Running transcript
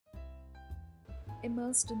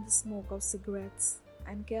Immersed in the smoke of cigarettes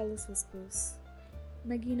and careless whispers,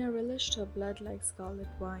 Nagina relished her blood like scarlet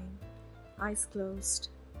wine, eyes closed,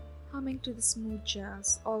 humming to the smooth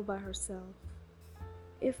jazz all by herself.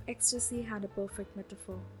 If ecstasy had a perfect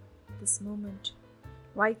metaphor, this moment,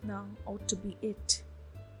 right now, ought to be it,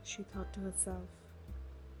 she thought to herself.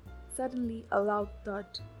 Suddenly, a loud thud,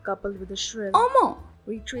 coupled with a shrill, Omo!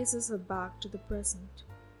 retraces her back to the present.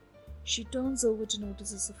 She turns over to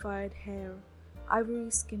notice a sapphire hair, ivory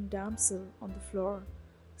skinned damsel on the floor,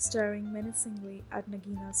 staring menacingly at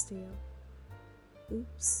Nagina's tail.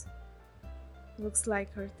 Oops. Looks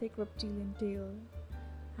like her thick reptilian tail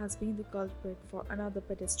has been the culprit for another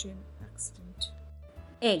pedestrian accident.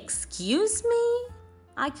 Excuse me?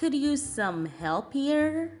 I could use some help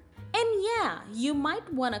here. And yeah, you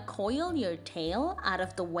might want to coil your tail out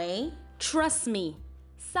of the way. Trust me,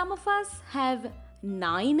 some of us have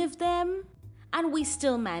 9 of them, and we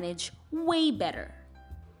still manage way better.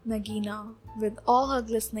 Nagina, with all her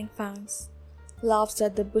glistening fangs, laughs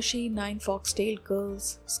at the bushy 9 foxtailed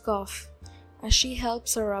girl's scoff as she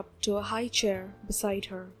helps her up to a high chair beside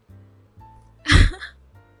her.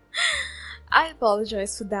 I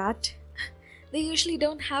apologize for that. They usually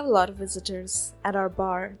don't have a lot of visitors at our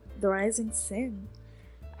bar, The Rising Sin.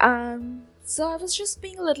 So I was just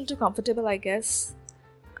being a little too comfortable, I guess.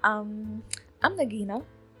 I'm Nagina,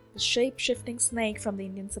 the shape-shifting snake from the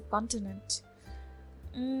Indian subcontinent.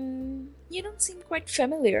 You don't seem quite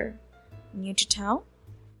familiar. New to town?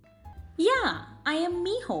 Yeah, I am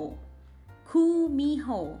Miho.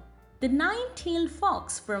 Gumiho, the 9-tailed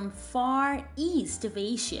fox from far east of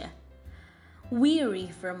Asia. Weary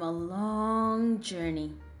from a long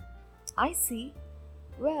journey. I see.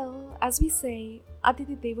 Well, as we say,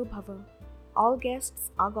 Aditi Devo Bhava. All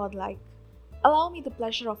guests are godlike. Allow me the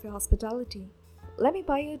pleasure of your hospitality. Let me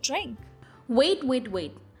buy you a drink. Wait.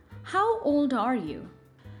 How old are you?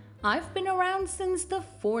 I've been around since the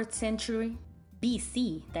 4th century.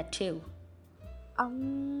 BC, that too.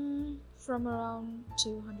 From around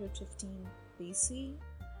 215 BC.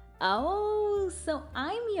 Oh, so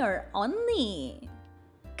I'm your only.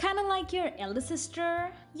 Kinda like your elder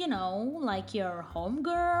sister, like your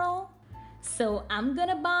homegirl. So I'm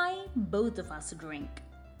gonna buy both of us a drink.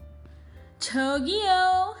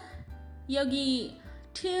 저기요, 여기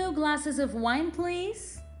 2 glasses of wine,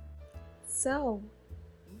 please. So,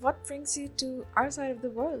 what brings you to our side of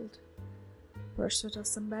the world? Pursuit of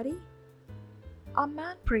somebody? A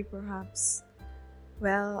man prey, perhaps?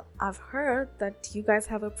 Well, I've heard that you guys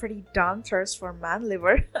have a pretty darn thirst for man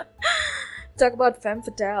liver. Talk about femme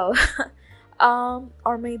fatale.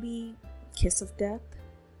 Or maybe kiss of death?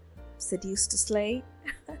 Seduced to slay?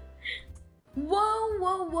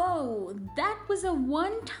 Whoa. That was a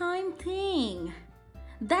one-time thing.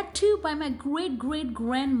 That too by my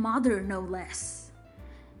great-great-grandmother, no less.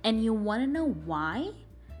 And you wanna know why?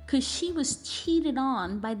 'Cause she was cheated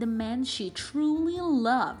on by the man she truly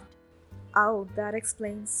loved. Oh, that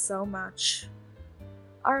explains so much.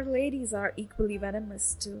 Our ladies are equally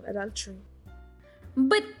venomous to adultery.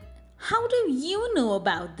 But how do you know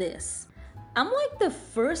about this? I'm like the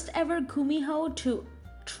first ever Gumiho to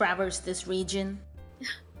traverse this region.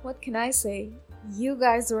 What can I say? You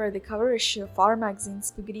guys were the cover issue of our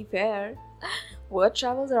magazine's Spookity Fair. Word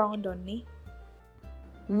travels around on me.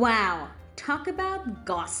 Wow, talk about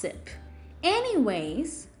gossip.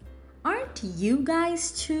 Anyways, aren't you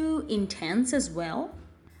guys too intense as well?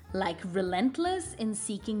 Like relentless in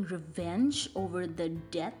seeking revenge over the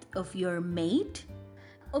death of your mate?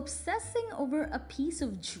 Obsessing over a piece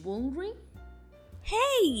of jewelry?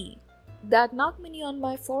 Hey! That knock-mini on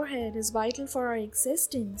my forehead is vital for our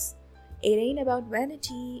existence. It ain't about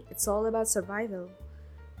vanity, it's all about survival.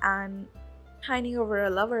 And pining over a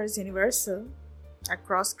lover is universal.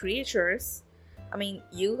 Across creatures. I mean,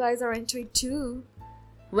 you guys are into it too.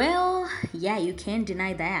 Well, yeah, you can't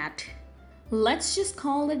deny that. Let's just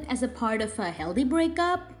call it as a part of a healthy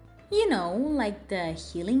breakup. Like the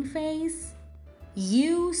healing phase.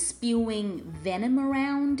 You spewing venom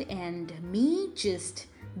around and me just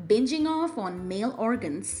binging off on male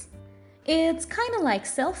organs. It's kind of like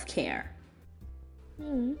self-care.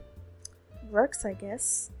 Works, I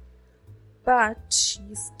guess. But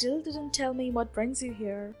you still didn't tell me what brings you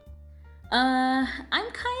here. I'm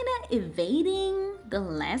kind of evading the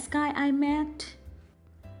last guy I met.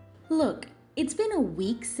 Look, it's been a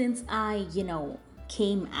week since I,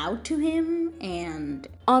 came out to him, and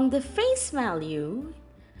on the face value,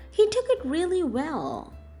 he took it really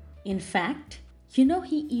well. In fact, he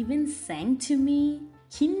even sang to me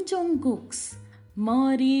Kim Jong-kook's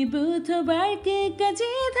머리부터 발끝까지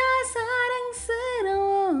다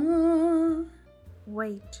사랑스러워.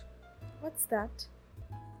 Wait, What's that?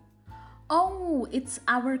 Oh, it's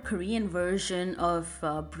our Korean version of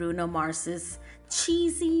Bruno Mars's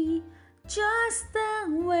cheesy, just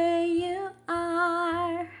the way you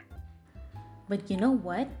are. But you know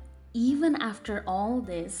what? Even after all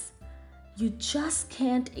this, you just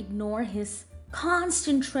can't ignore his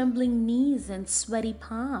constant trembling knees and sweaty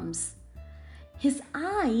palms. His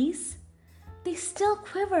eyes, they still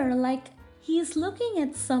quiver like he is looking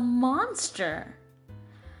at some monster.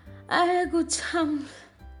 아이고 참.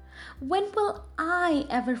 When will I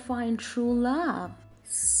ever find true love?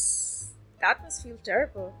 That must feel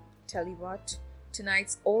terrible. Tell you what,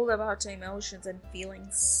 tonight's all about emotions and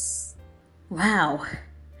feelings. Wow,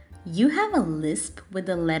 you have a lisp with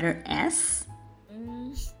the letter S?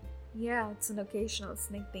 Yeah, it's an occasional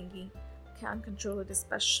snake thingy. Can't control it,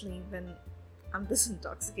 especially when I'm this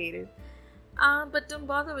intoxicated. But don't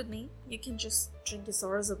bother with me. You can just drink your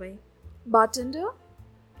sorrows away. Bartender,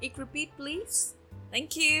 repeat, please.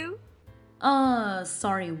 Thank you.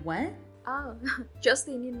 Sorry, what? Oh, just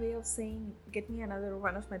the Indian way of saying, get me another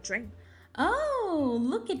one of my drink. Oh,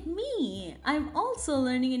 look at me. I'm also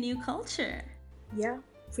learning a new culture. Yeah,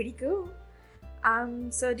 pretty cool.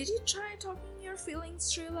 So did you try talking your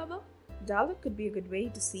feelings to your lover? Dialogue could be a good way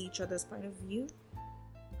to see each other's point of view.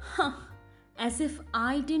 Huh, as if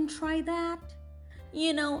I didn't try that.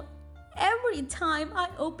 You know, every time I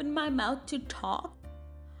open my mouth to talk,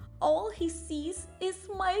 all he sees is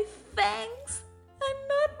my fangs and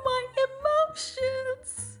not my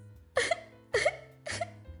emotions.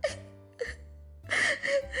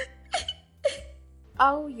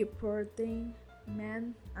 Oh, you poor thing.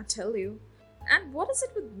 Man, I tell you. And what is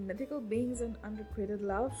it with mythical beings and unrequited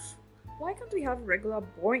love? Why can't we have a regular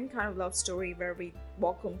boring kind of love story where we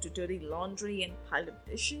walk home to dirty laundry and piled up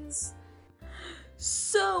dishes?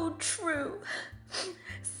 So true.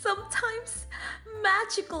 Sometimes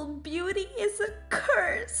magical beauty is a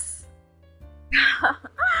curse.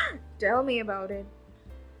 Tell me about it.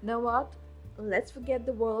 Know what? Let's forget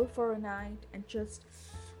the world for a night and just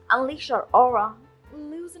unleash our aura,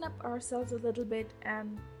 loosen up ourselves a little bit,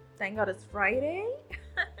 and thank God it's Friday.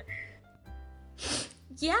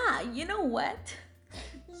 Yeah, you know what?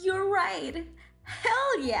 You're right.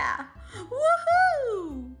 Hell yeah!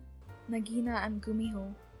 Woohoo! Nagina and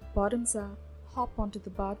Gumiho, bottoms up, hop onto the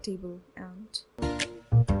bar table and...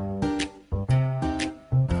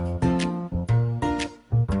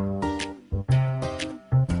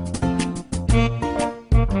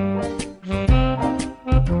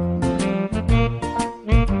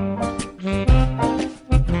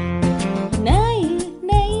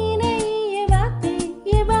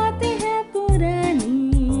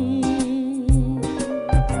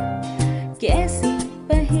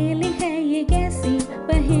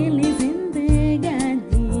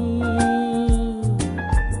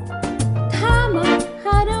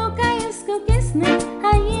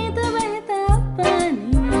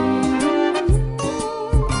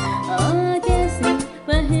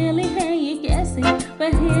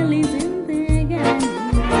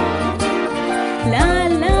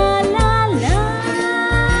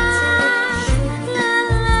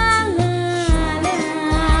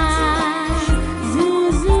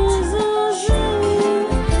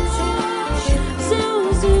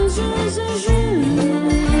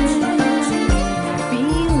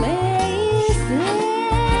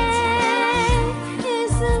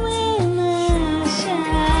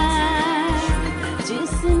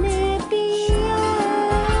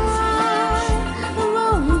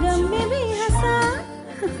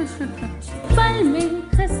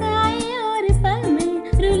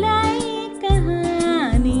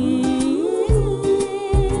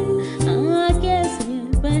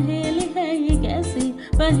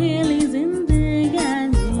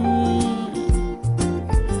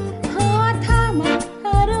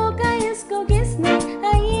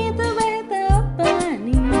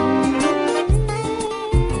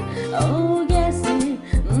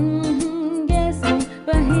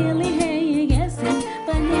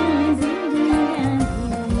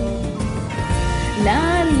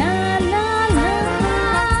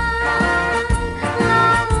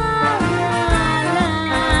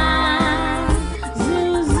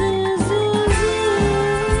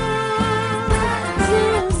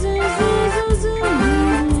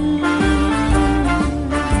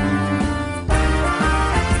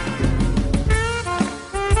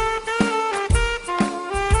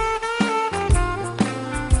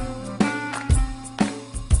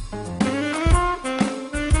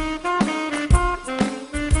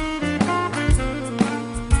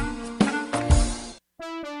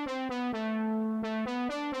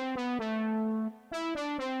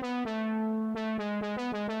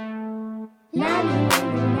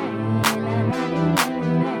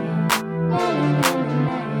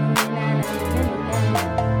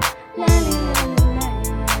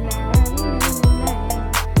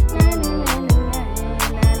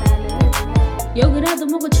 욕이라도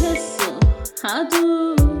먹어 챘어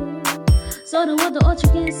하도 서러워도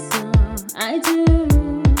어쩌겠어 I do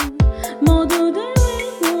모두들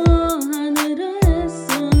외워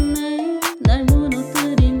하늘에서 날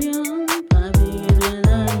무너뜨리면 밥이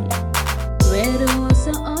되나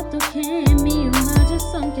외로워서 어떻게 미움마저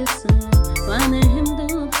삼켰어 화낼 힘도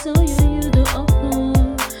없어 여유도 없고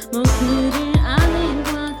뭐 그래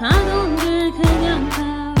아닌가 가던 길 그냥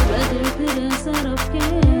가 왜들 그래 서럽게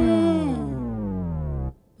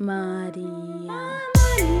마리아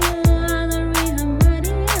마리아 널 위한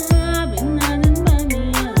마리아 빛나는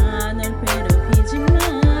밤이야 널 괴롭히지 마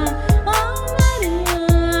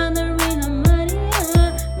마리아 널 위한 마리아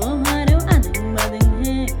뭐하려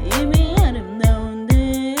아등바등해 이미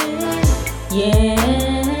아름다운데 yeah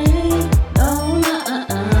oh 나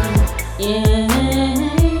yeah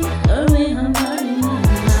널 위한 마리아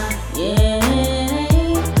yeah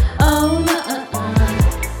oh 나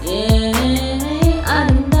yeah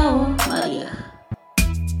아름다워 마리아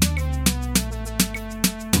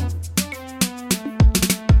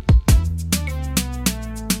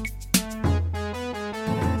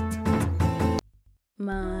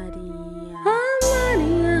마리아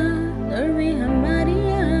마리아 널 위한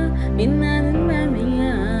마리아 빛나는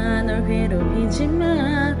밤이야 널 괴롭히지 마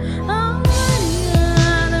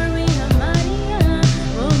마리아 널 위한 마리아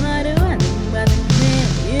뭐하려 아등바등해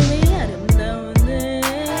이미 아름다운데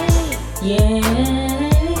yeah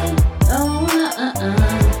oh 나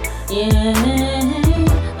yeah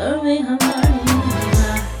널 위한 마리아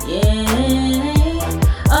yeah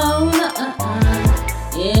oh 나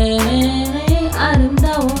yeah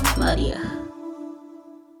아름다워 마리아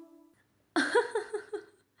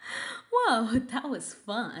Wow, that was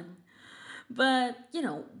fun. But,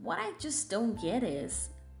 what I just don't get is,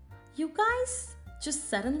 you guys just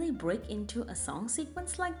suddenly break into a song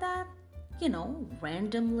sequence like that?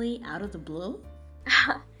 Randomly out of the blue?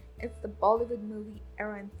 It's the Bollywood movie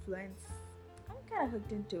era influence. I'm kind of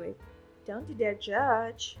hooked into it. Don't you dare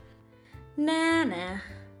judge. Nah.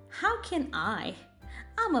 How can I?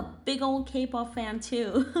 I'm a big old K-pop fan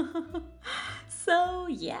too. So,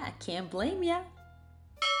 yeah, can't blame ya.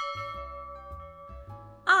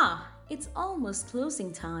 It's almost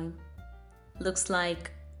closing time. Looks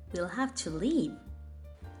like we'll have to leave.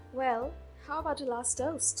 Well, how about a last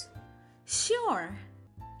toast? Sure.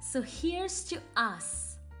 So here's to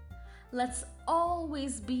us. Let's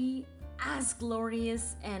always be as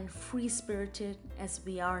glorious and free-spirited as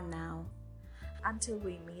we are now. Until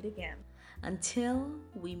we meet again. Until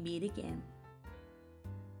we meet again.